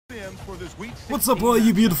What's up, all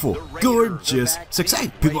you beautiful, gorgeous, sexy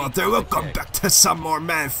people out there? Welcome back to some more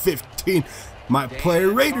Madden 15 My Player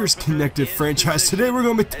Raiders connected franchise. Today we're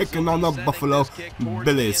going to be taking on the Buffalo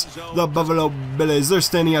Billies. The Buffalo Billies, they're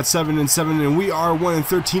standing at 7-7, and we are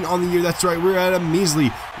 1-13 on the year. That's right, we're at a measly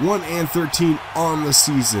 1-13 on the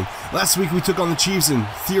season. Last week we took on the Chiefs, and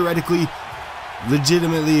theoretically,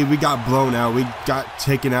 legitimately, we got blown out. We got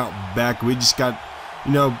taken out back. We just got,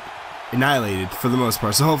 annihilated for the most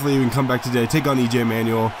part. So hopefully we can come back today, take on EJ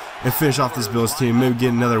Manuel, and finish off this Bills team. Maybe get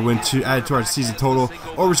another win to add to our season total,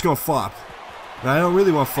 or we're just gonna flop. And I don't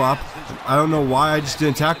really want to flop. I don't know why I just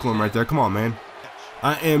didn't tackle him right there. Come on, man.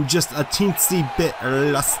 I am just a teensy bit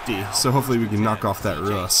rusty, so hopefully we can knock off that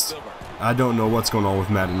rust. I don't know what's going on with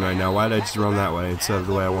Madden right now. Why did I just run that way instead of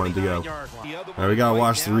the way I wanted to go? Alright, we gotta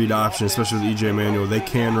watch the read option, especially with EJ Manuel. They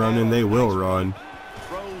can run and they will run.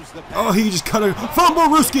 Oh, he just cut a fumble,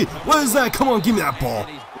 Rooski. What is that? Come on, give me that ball.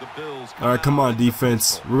 Alright, come on,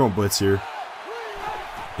 defense. We're gonna blitz here.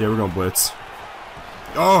 Yeah, we're gonna blitz.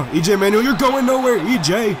 Oh, EJ Manuel, you're going nowhere,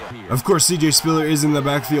 EJ. Of course, CJ Spiller is in the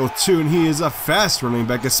backfield too, and he is a fast running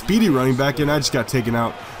back, a speedy running back, and I just got taken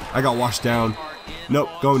out. I got washed down. Nope,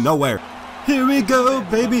 going nowhere. Here we go,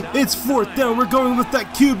 baby. It's 4th down. We're going with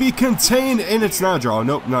that QB contained, and it's not a draw.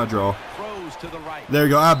 Nope, not a draw. There you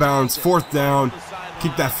go, out of bounds. 4th down.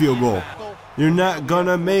 Keep that field goal. You're not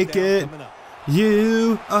gonna make it.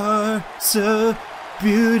 You are so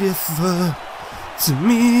beautiful to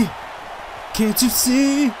me. Can't you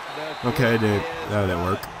see? Okay, that didn't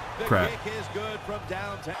work. Crap.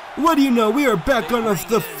 What do you know? We are back on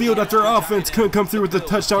the field after our offense couldn't come through with a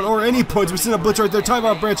touchdown or any points. We send a blitz right there.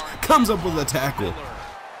 Tyvon Branch comes up with a tackle.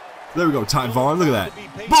 There we go, Tyvon. Look at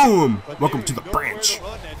that. Boom! Welcome to the branch.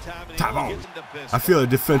 Tyvon. I feel a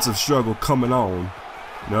defensive struggle coming on.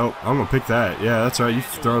 Nope, I'm going to pick that. Yeah, that's right. You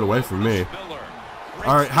throw it away from me.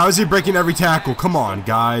 Alright, how is he breaking every tackle? Come on,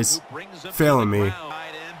 guys. Failing me.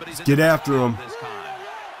 Let's get after him.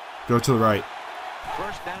 Go to the right.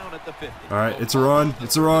 Alright, it's a run.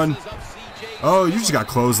 It's a run. Oh, you just got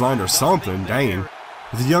clotheslined or something. Dang.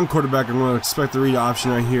 With a young quarterback, I'm going to expect the read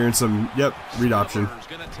option right here and some, yep, read option.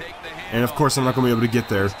 And of course, I'm not going to be able to get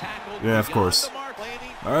there. Yeah, of course.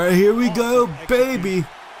 Alright, here we go, baby.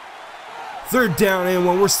 3rd down and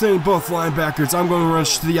 1. We're sending both linebackers. I'm going to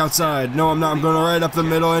rush to the outside. No, I'm not. I'm going to right up the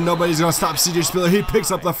middle, and nobody's going to stop CJ Spiller. He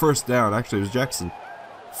picks up the 1st down. Actually, it was Jackson.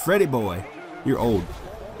 Freddie boy, you're old.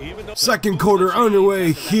 2nd quarter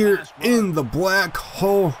underway here in the black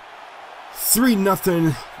hole.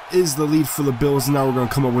 3-0 is the lead for the Bills. And now we're going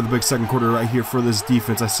to come up with a big 2nd quarter right here for this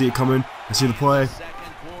defense. I see it coming. I see the play.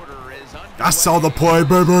 I saw the play,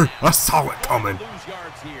 baby. I saw it coming.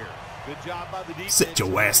 Sit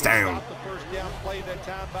your ass down.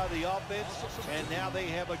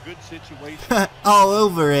 All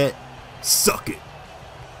over it. Suck it.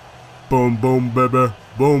 Boom, boom, baby.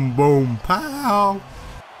 Boom, boom, pow.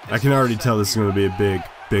 I can already tell this is going to be a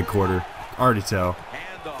big quarter. Already tell.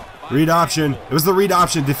 Read option. It was the read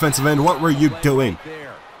option, defensive end. What were you doing,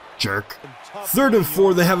 jerk? 3rd and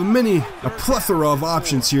 4. They have a plethora of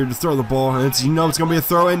options here to throw the ball. And it's going to be a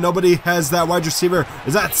throw in. Nobody has that wide receiver.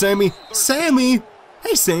 Is that Sammy? Sammy!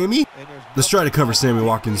 Hey, Sammy! Let's try to cover Sammy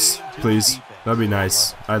Watkins, please. That'd be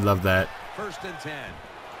nice. I'd love that.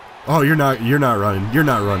 Oh, you're not running. You're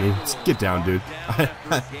not running. Get down, dude.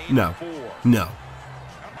 No. No.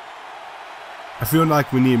 I feel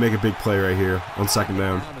like we need to make a big play right here on 2nd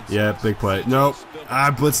down. Yeah, big play. Nope.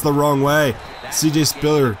 I blitzed the wrong way. CJ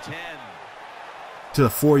Spiller to the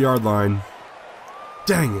 4-yard line.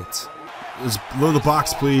 Dang it. Let's load the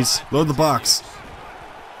box, please. Load the box.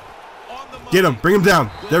 Get him. Bring him down.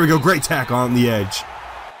 There we go. Great tackle on the edge.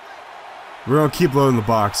 We're going to keep loading the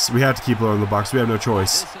box. We have to keep loading the box. We have no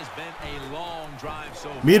choice.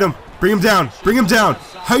 Meet him. Bring him down. Bring him down.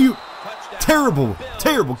 How you... Terrible.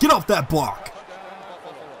 Terrible. Get off that block.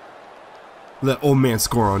 Let old man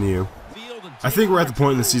score on you. I think we're at the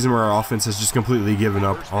point in the season where our offense has just completely given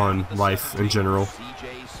up on life in general.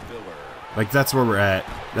 Like, that's where we're at.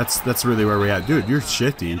 That's really where we're at. Dude, you're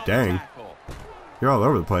shifty. Dang. You're all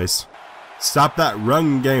over the place. Stop that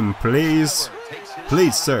run game, please.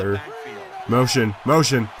 Please, sir. Motion.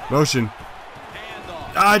 Motion. Motion.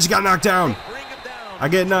 Ah, I just got knocked down. I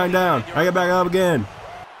get knocked down. I get back up again.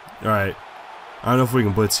 Alright. I don't know if we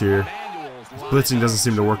can blitz here. Blitzing doesn't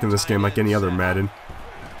seem to work in this game like any other Madden.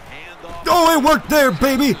 Oh, it worked there,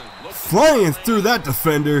 baby! Flying through that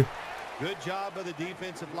defender.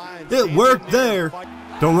 It worked there.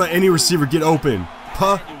 Don't let any receiver get open.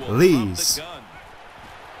 Please.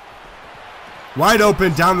 Wide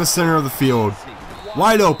open down the center of the field.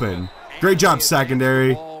 Wide open. Great job,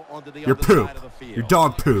 secondary. You're poop. Your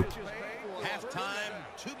dog pooped.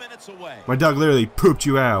 My dog literally pooped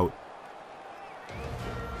you out.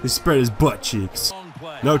 He spread his butt cheeks.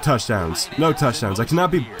 No touchdowns. No touchdowns. I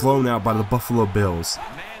cannot be blown out by the Buffalo Bills.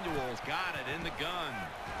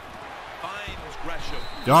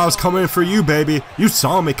 Oh, I was coming for you, baby. You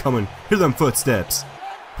saw me coming. Hear them footsteps.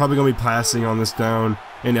 Probably going to be passing on this down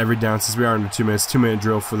in every down since we are in 2 minutes. 2-minute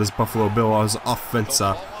drill for this Buffalo Bills offense.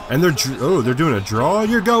 And they're doing a draw.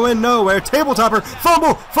 You're going nowhere. Table topper.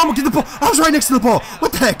 Fumble. Fumble. Get the ball. I was right next to the ball.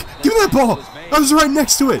 What the heck? Give me that ball. I was right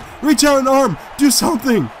next to it. Reach out an arm. Do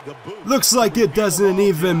something. Looks like it doesn't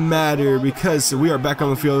even matter because we are back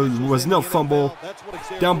on the field. There was no fumble.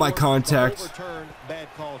 Down by contact.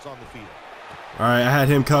 Alright, I had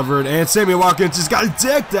him covered. And Sammy Watkins just got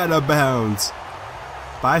decked out of bounds.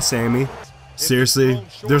 Bye, Sammy. Seriously,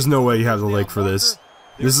 there's no way you have the leg for this.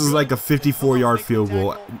 This is like a 54-yard field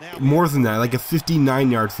goal. More than that, like a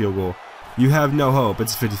 59-yard field goal. You have no hope.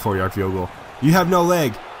 It's a 54-yard field goal. You have no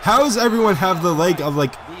leg. How does everyone have the leg of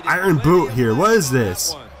like Iron Boot here? What is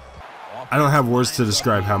this? I don't have words to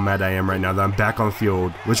describe how mad I am right now that I'm back on the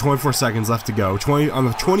field with 24 seconds left to go. 20 on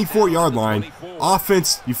the 24-yard line.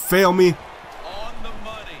 Offense, you fail me.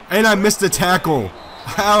 And I missed a tackle.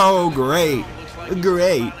 Oh, great.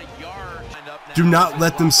 Great. Do not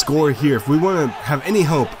let them score here. If we want to have any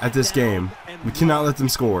hope at this game, we cannot let them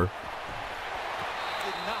score.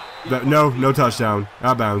 No touchdown.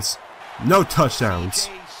 Out of bounds. No touchdowns.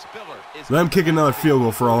 Let them kick another field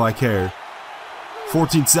goal for all I care.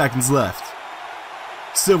 14 seconds left.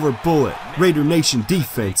 Silver bullet. Raider Nation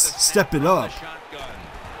defense. Step it up.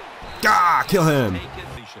 Gah! Kill him.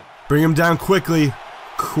 Bring him down quickly.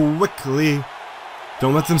 Quickly.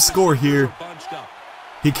 Don't let them score here.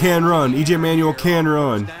 He can run. EJ Manuel can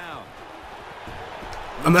run.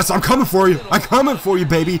 I'm coming for you. I'm coming for you,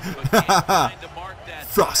 baby.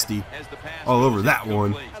 Frosty. All over that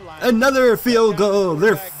one. Another field goal.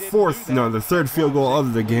 Their third field goal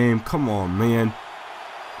of the game. Come on, man.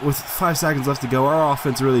 With 5 seconds left to go, our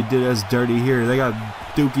offense really did us dirty here. They got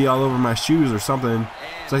dookie all over my shoes or something.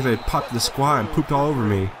 It's like they popped the squat and pooped all over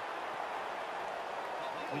me.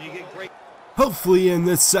 Hopefully in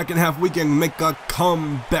this second half we can make a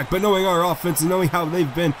comeback, but knowing our offense and knowing how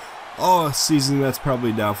they've been all season, that's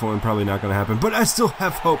probably doubtful and probably not going to happen. But I still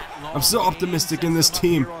have hope. I'm so optimistic in this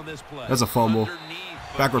team. That's a fumble.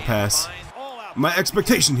 Backward pass. My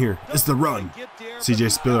expectation here is the run.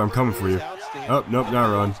 CJ Spiller, I'm coming for you. Oh, nope, not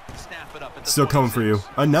a run. Still coming for you.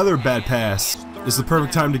 Another bad pass. It's the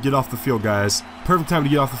perfect time to get off the field, guys. Perfect time to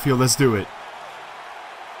get off the field. Let's do it.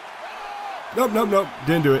 Nope, nope, nope.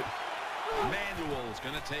 Didn't do it.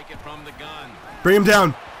 Bring him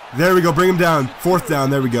down. There we go. Bring him down. Fourth down.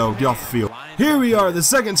 There we go. Get off the field. Here we are. The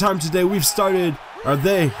second time today we've started, or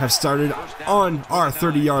they have started, on our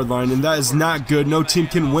 30-yard line, and that is not good. No team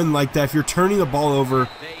can win like that. If you're turning the ball over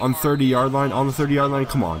on 30-yard line,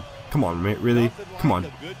 come on. Come on, mate. Really? Come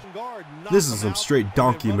on. This is some straight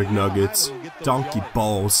donkey McNuggets. Donkey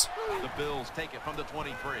balls.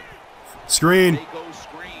 Screen.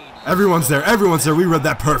 Everyone's there. Everyone's there. We read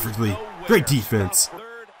that perfectly. Great defense.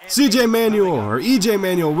 CJ Manuel, or EJ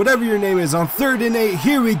Manuel, whatever your name is, on 3rd and 8.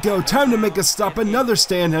 Here we go. Time to make a stop. Another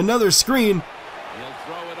stand. Another screen.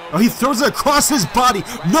 Oh, he throws it across his body.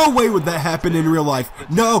 No way would that happen in real life.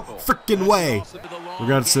 No freaking way. We're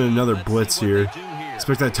going to send another blitz here.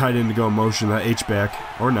 Expect that tight end to go in motion, that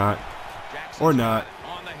H-back. Or not. Or not.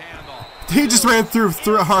 He just ran through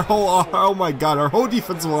our whole, oh my god, our whole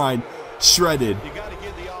defensive line. Shredded.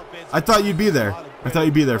 I thought you'd be there. I thought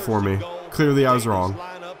you'd be there for me. Clearly I was wrong.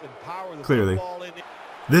 Clearly.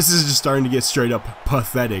 This is just starting to get straight up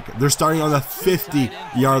pathetic. They're starting on the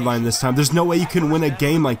 50-yard line this time. There's no way you can win a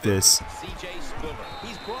game like this.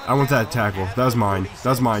 I want that tackle. That was mine.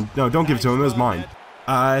 That was mine. No, don't give it to him. It was mine.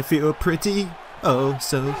 I feel pretty. Oh,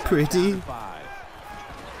 so pretty.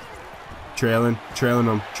 Trailing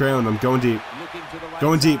them, going deep.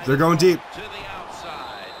 They're going deep.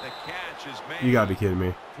 You gotta be kidding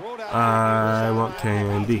me. I want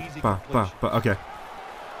candy. Okay.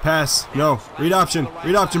 Pass. No. Read option.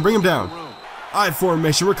 Bring him down. I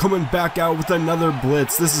formation. We're coming back out with another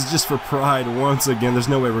blitz. This is just for pride once again. There's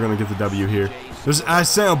no way we're gonna get the W here. I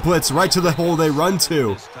sent a blitz right to the hole they run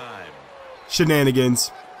to.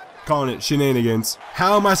 Shenanigans. Calling it shenanigans.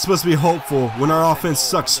 How am I supposed to be hopeful when our offense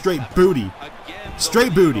sucks straight booty?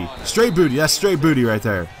 Straight booty. That's straight booty right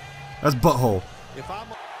there. That's butthole.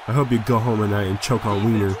 I hope you go home at night and choke on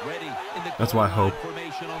Wiener. That's what I hope.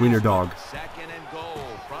 Wiener dog.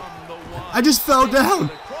 I just fell down.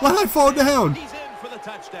 Why did I fall down?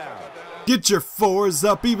 Get your fours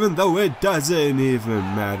up even though it doesn't even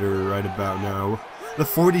matter right about now. the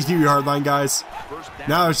 42-yard line, guys.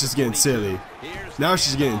 Now it's just getting silly. Now it's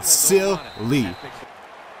just getting silly.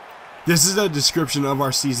 This is a description of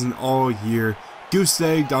our season all year.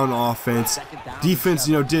 Goose-egged on offense. Defense,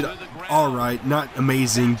 you know, did alright. Not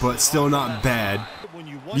amazing, but still not bad.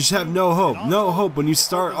 You just have no hope. No hope when you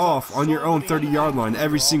start off on your own 30-yard line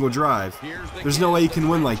every single drive. There's no way you can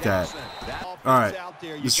win like that. Alright,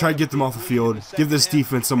 let's try to get them off the field. Give this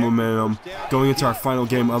defense some momentum going into our final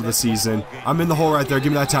game of the season. I'm in the hole right there.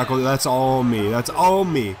 Give me that tackle. That's all me. That's all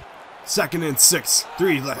me. 2nd and 6.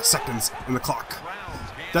 3 seconds in the clock.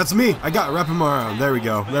 That's me. I got it. Wrap him around. There we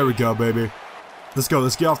go. There we go, baby. Let's go.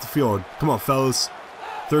 Let's get off the field. Come on, fellas.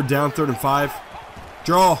 3rd down, 3rd and 5.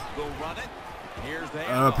 Draw.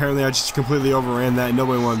 Apparently, I just completely overran that.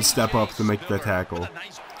 Nobody wanted to step up to make that tackle.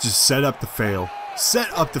 Just set up to fail. Set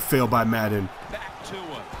up to fail by Madden.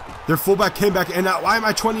 Their fullback came back, and now why am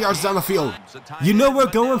I 20 yards down the field? You know we're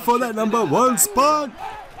going for that number 1 spot.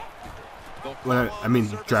 Well, I mean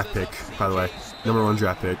draft pick, by the way. Number 1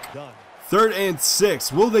 draft pick. 3rd and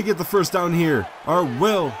 6. Will they get the first down here? Or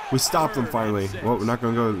will we stop them finally? Well, we're not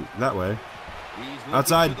going to go that way.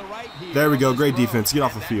 Outside. There we go. Great defense. Get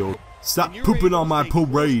off the field. Stop pooping on my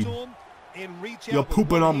parade. You're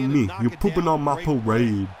pooping on me. You're pooping on my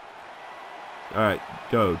parade. Alright,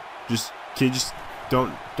 go. Can you just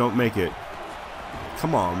don't make it.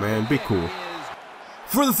 Come on, man. Be cool.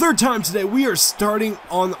 For the 3rd time today, we are starting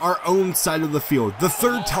on our own side of the field. The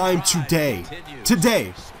 3rd time today.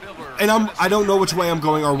 Today. And I don't know which way I'm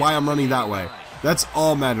going or why I'm running that way. That's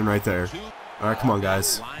all Madden right there. Alright, come on,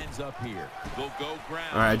 guys. Alright,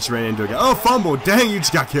 I just ran into a guy. Oh, fumble. Dang, you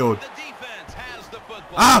just got killed.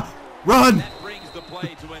 Ah! Run!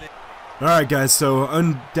 Alright, guys, so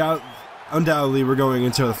undoubtedly we're going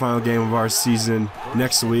into the final game of our season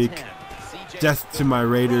next week. Death to my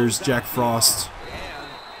Raiders, Jack Frost.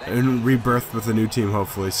 And rebirth with a new team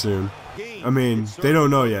hopefully soon. I mean, they don't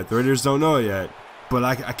know yet. The Raiders don't know it yet. But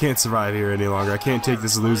I can't survive here any longer. I can't take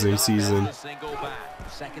this losing season.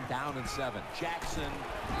 2nd down and 7. Jackson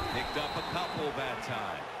picked up a couple that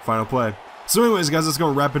time. Final play. So anyways, guys, that's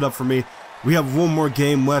going to wrap it up for me. We have one more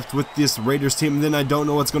game left with this Raiders team, and then I don't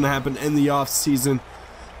know what's going to happen in the off season.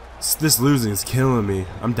 This losing is killing me.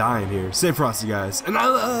 I'm dying here. Stay frosty, guys. And I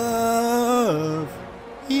love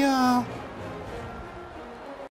ya.